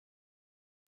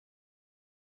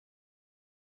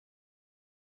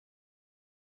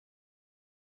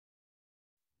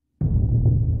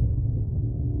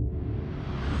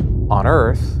On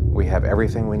Earth, we have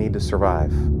everything we need to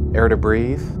survive: air to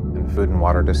breathe and food and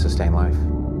water to sustain life.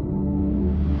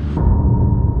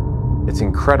 It's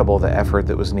incredible the effort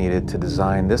that was needed to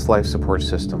design this life support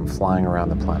system flying around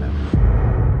the planet.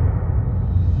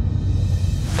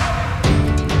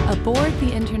 Aboard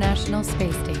the International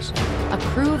Space Station, a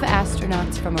crew of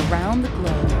astronauts from around the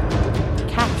globe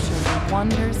capture the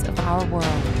wonders of our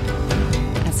world,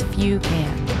 as few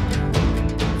can.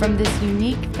 From this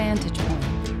unique vantage point,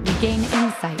 we gain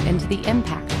insight into the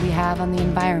impact we have on the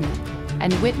environment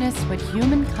and witness what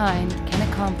humankind can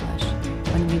accomplish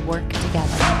when we work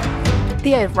together.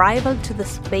 The arrival to the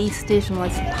space station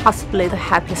was possibly the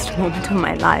happiest moment of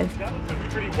my life. That was a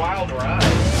pretty wild ride.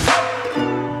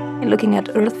 Looking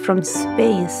at Earth from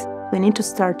space, we need to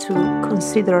start to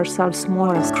consider ourselves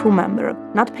more as crew members,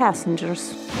 not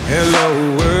passengers.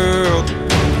 Hello world,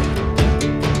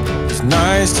 it's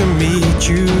nice to meet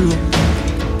you.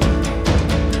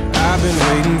 I've been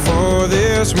waiting for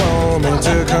this moment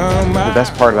to come. The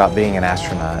best part about being an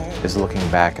astronaut is looking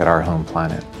back at our home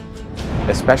planet.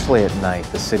 Especially at night,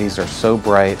 the cities are so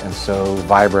bright and so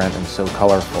vibrant and so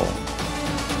colorful.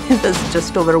 It was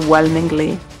just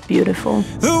overwhelmingly beautiful.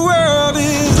 The world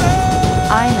is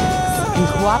IMAX, in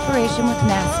cooperation with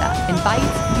NASA,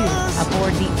 invites you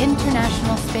aboard the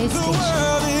International Space Station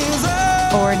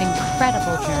for an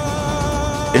incredible journey.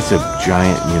 It's a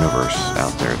giant universe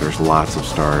out there. There's lots of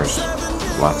stars,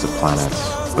 lots of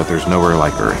planets, but there's nowhere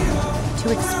like Earth.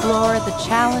 To explore the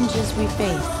challenges we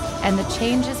face and the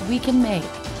changes we can make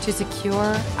to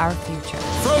secure our future.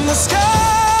 from the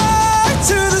sky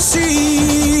to the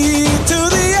sea to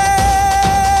the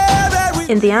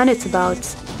air. In the end, it's about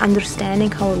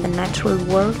understanding how the natural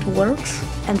world works,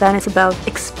 and then it's about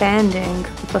expanding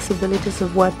the possibilities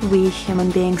of what we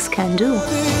human beings can do.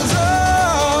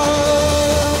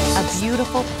 A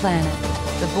beautiful planet.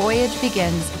 The voyage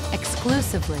begins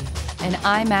exclusively in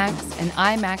IMAX and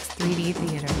IMAX 3D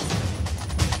theaters.